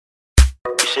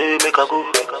say make I go.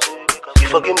 You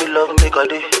forgive me love, make a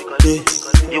day.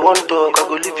 You want talk, I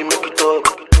go leave you, make you talk.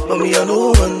 But me I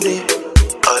know one day.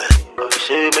 You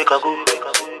say make I go.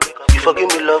 You forgive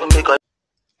me love, make a day.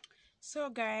 So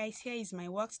guys, here is my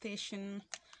workstation.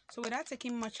 So without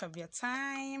taking much of your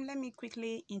time, let me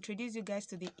quickly introduce you guys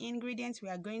to the ingredients we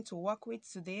are going to work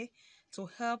with today to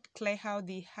help clear out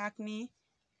the acne,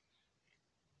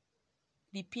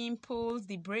 the pimples,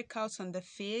 the breakouts on the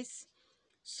face.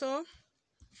 So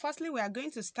firstly, we are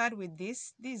going to start with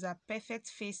this. This is a perfect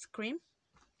face cream.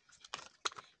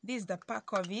 This is the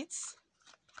pack of it.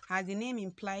 As the name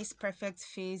implies, perfect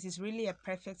face is really a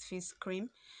perfect face cream.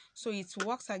 So it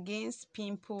works against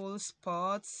pimples,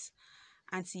 spots,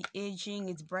 anti-aging.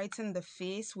 It brightens the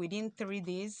face within 3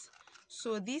 days.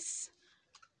 So this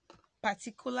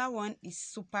particular one is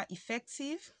super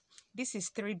effective. This is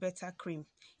 3 beta cream.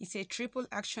 It's a triple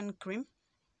action cream.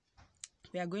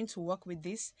 We are going to work with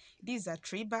this. These are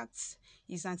 3 bags.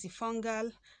 It's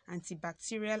antifungal,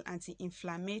 antibacterial,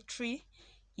 anti-inflammatory.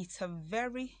 It's a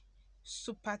very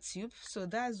super tube, so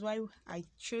that's why I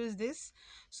chose this.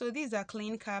 So these are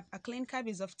clean cap. A clean cap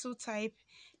is of 2 types.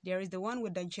 There is the one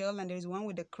with the gel and there's one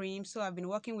with the cream. So I've been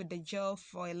working with the gel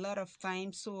for a lot of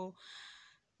time, so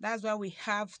that's why we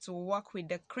have to work with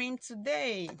the cream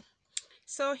today.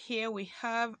 So here we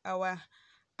have our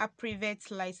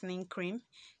Aprivet lightening cream.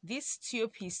 This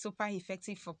tube is super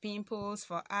effective for pimples,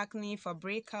 for acne, for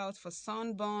breakout, for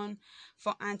sunburn,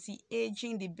 for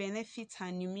anti-aging. The benefits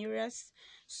are numerous.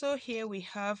 So here we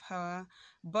have our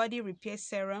body repair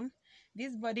serum.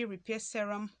 This body repair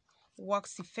serum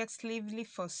works effectively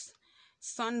for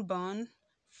sunburn,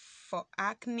 for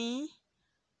acne,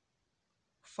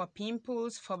 for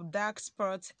pimples, for dark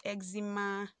spots,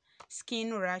 eczema,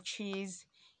 skin rashes.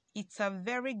 It's a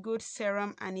very good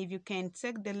serum, and if you can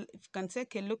take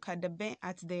a look at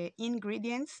the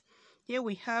ingredients, here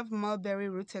we have mulberry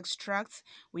root extract,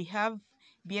 we have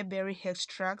bearberry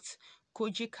extract,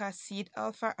 kojic acid,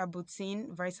 alpha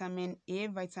arbutin, vitamin A,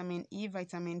 vitamin E,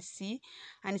 vitamin C,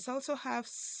 and it also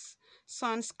has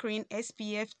sunscreen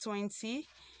SPF 20.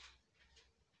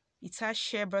 It has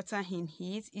shea butter in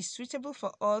it. It's suitable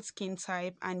for all skin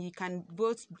type, and you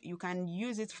can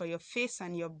use it for your face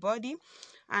and your body.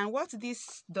 And what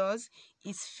this does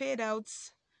is fade out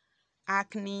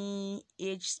acne,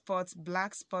 age spots,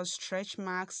 black spots, stretch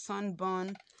marks,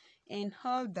 sunburn, and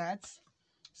all that.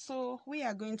 So we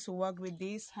are going to work with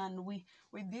this, and we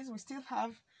still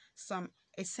have some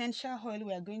essential oil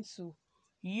we are going to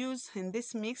use in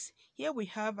this mix. Here we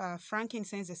have our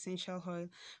frankincense essential oil.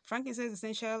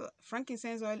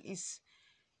 Frankincense oil is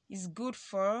good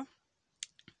for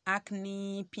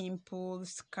acne,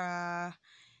 pimples, scar,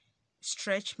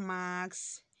 stretch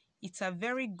marks. It's a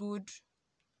very good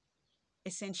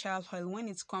essential oil. When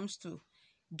it comes to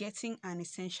getting an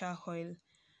essential oil,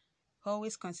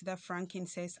 always consider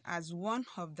frankincense as one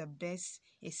of the best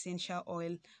essential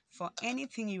oil for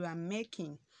anything you are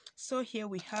making. So here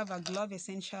we have a glove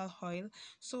essential oil.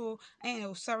 So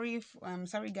sorry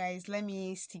guys, let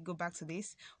me still go back to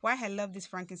this. Why I love this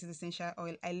frankincense essential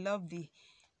oil, I love the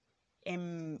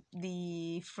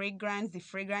fragrance. The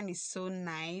fragrance is so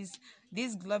nice.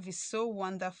 This glove is so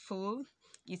wonderful.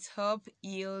 It helps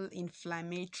heal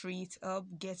inflammatory, it helps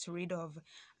get rid of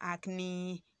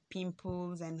acne,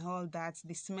 pimples, and all that.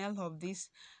 The smell of this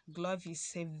glove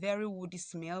is a very woody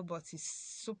smell, but it's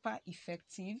super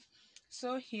effective.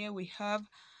 So here we have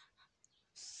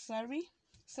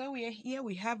here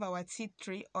we have our tea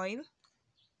tree oil.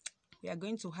 We are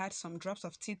going to add some drops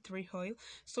of tea tree oil.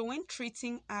 So when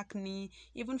treating acne,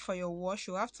 even for your wash,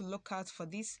 you have to look out for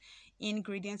these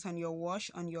ingredients on your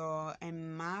wash, on your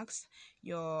marks,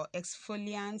 your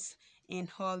exfoliants,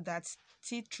 and all that.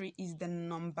 Tea tree is the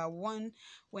 #1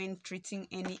 when treating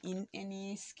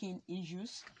any skin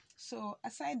issues. So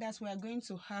aside that, we are going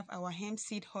to have our hemp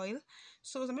seed oil.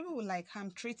 So some people will like, I'm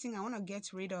treating, I want to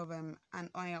get rid of an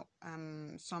oil,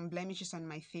 some blemishes on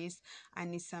my face,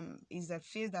 and it's a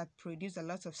face that produces a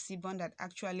lot of sebum that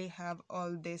actually have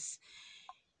all this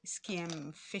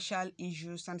skin facial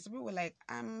issues. And some people were like,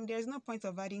 there's no point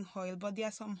of adding oil, but there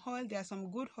are some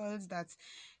good oils that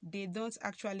they don't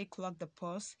actually clog the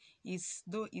pores.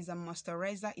 Though is a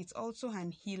moisturizer, it's also an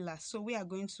healer. So we are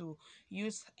going to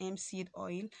use hemp seed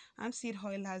oil. Hemp seed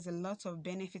oil has a lot of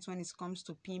benefits when it comes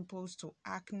to pimples, to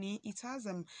acne. It has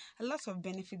a lot of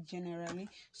benefits generally.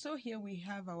 So here we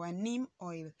have our neem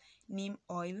oil.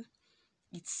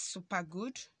 It's super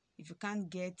good. If you can't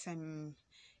get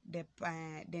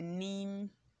the neem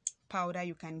powder,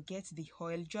 you can get the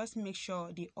oil. Just make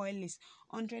sure the oil is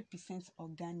 100%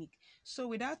 organic. So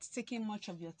without taking much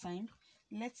of your time,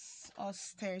 let's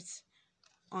start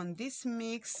on this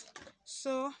mix.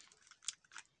 So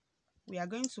we are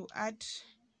going to add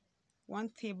 1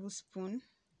 tablespoon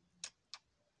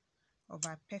of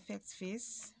our perfect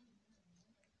face.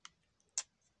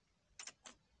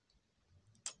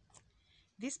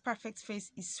 This perfect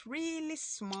face is really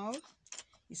small.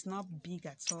 It's not big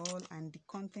at all, and the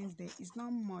contents there is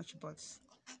not much, but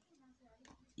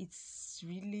it's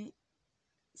really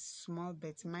small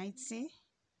but mighty.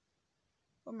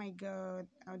 Oh my god,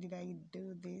 how did I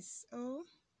do this? Oh,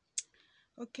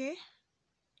 okay,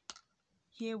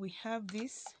 here we have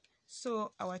this.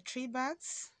 So our 3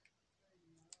 bags.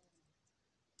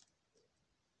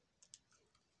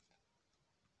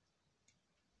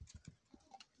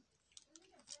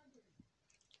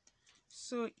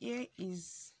 So here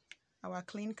is our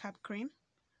clean cap cream.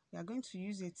 We are going to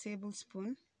use a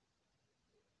tablespoon.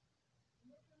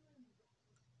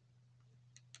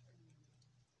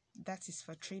 That is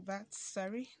for 3 bags,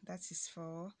 sorry, that is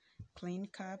for clean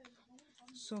cap.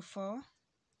 So for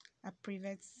a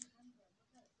private,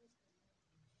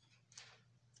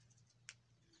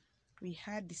 we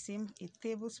had the same, a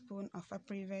tablespoon of a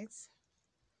private.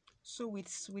 So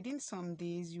within some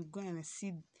days you're gonna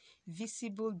see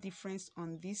visible difference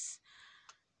on this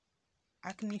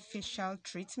acne facial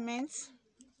treatment.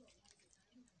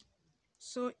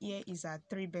 So here is our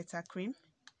 3 Beta cream.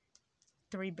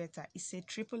 3 Beta is a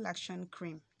triple action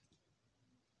cream,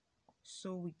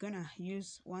 so we're gonna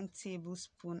use 1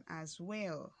 tablespoon as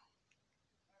well.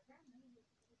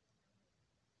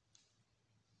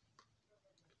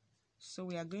 So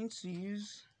we are going to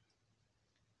use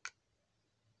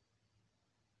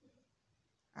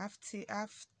half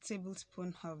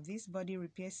tablespoon of this body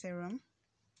repair serum.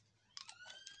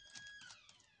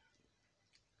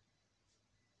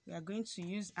 We are going to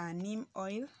use our neem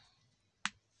oil.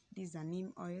 This is a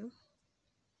neem oil,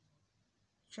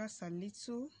 just a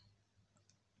little.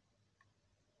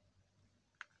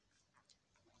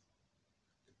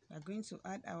 We are going to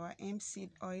add our hemp seed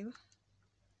oil,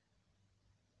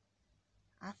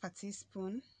 half a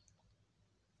teaspoon.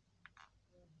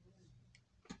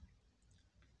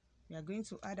 We are going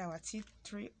to add our tea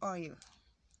tree oil.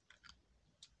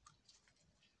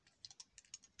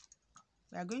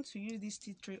 We are going to use this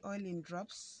tea tree oil in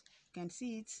drops. You can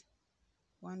see it.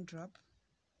 1 drop,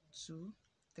 2,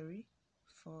 3,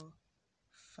 4,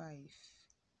 5.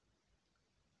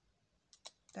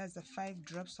 That's the 5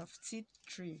 drops of tea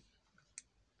tree.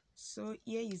 So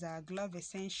here is our glove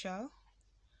essential.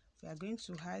 We are going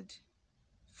to add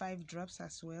 5 drops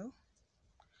as well.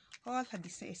 All of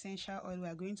this essential oil, we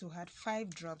are going to add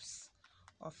 5 drops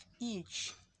of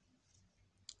each.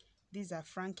 These are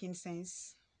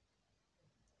frankincense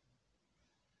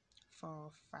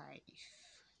for 5.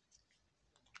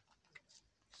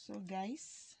 So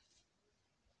guys,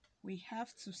 we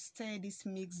have to stir this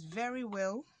mix very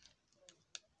well.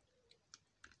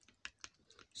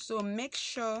 So make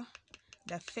sure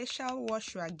the facial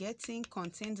wash you are getting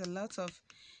contains a lot of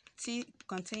tea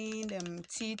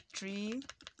tree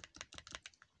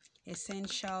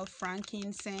essential,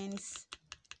 frankincense,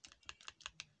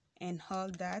 and all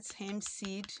that, hemp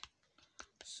seed.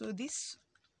 So this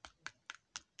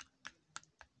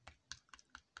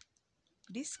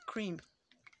cream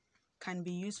can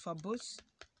be used for both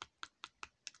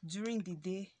during the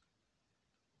day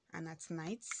and at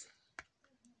night.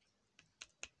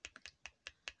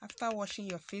 After washing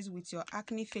your face with your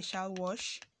acne facial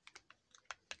wash,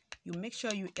 you make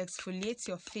sure you exfoliate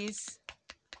your face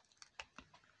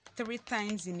 3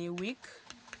 times in a week.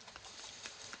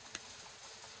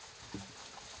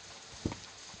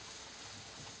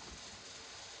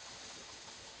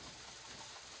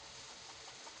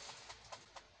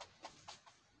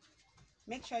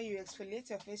 Make sure you exfoliate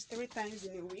your face 3 times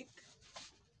in a week,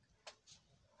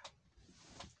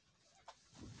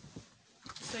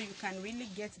 so you can really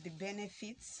get the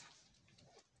benefits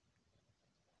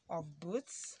of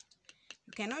both.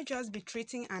 You cannot just be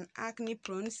treating an acne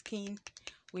prone skin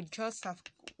with just a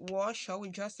wash or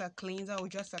with just a cleanser or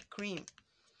just a cream.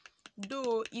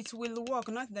 Though it will work,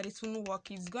 not that it won't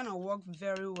work, it's gonna work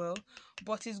very well,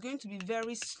 but it's going to be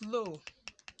very slow.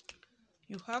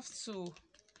 You have to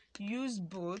use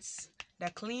both the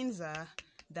cleanser,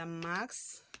 the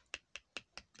mask,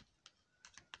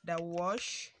 the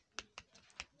wash.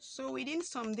 So within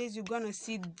some days you're gonna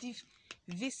see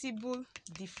visible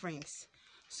difference.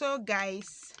 So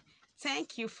guys,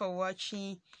 thank you for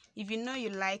watching. If you know you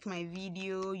like my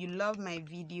video, you love my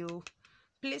video,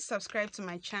 please subscribe to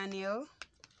my channel,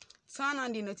 turn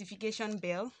on the notification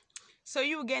bell so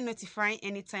you will get notified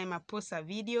anytime I post a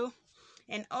video.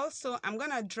 And also I'm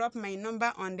gonna drop my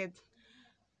number on the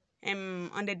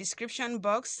on the description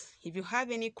box. If you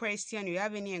have any question, you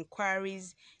have any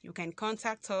inquiries, you can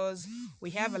contact us.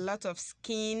 We have a lot of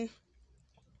skincare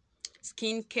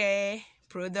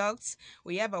products.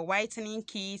 We have a whitening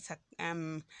kit,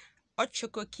 hot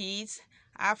choco kit,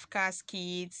 Africa's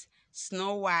kit,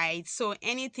 Snow White. So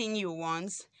anything you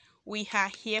want, we are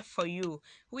here for you.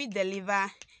 We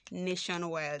deliver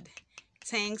nationwide.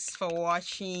 Thanks for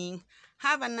watching.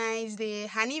 Have a nice day.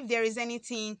 And if there is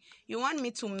anything you want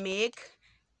me to make,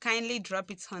 kindly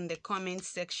drop it on the comment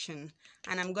section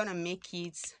and I'm gonna make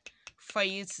it for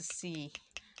you to see.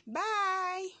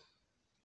 Bye.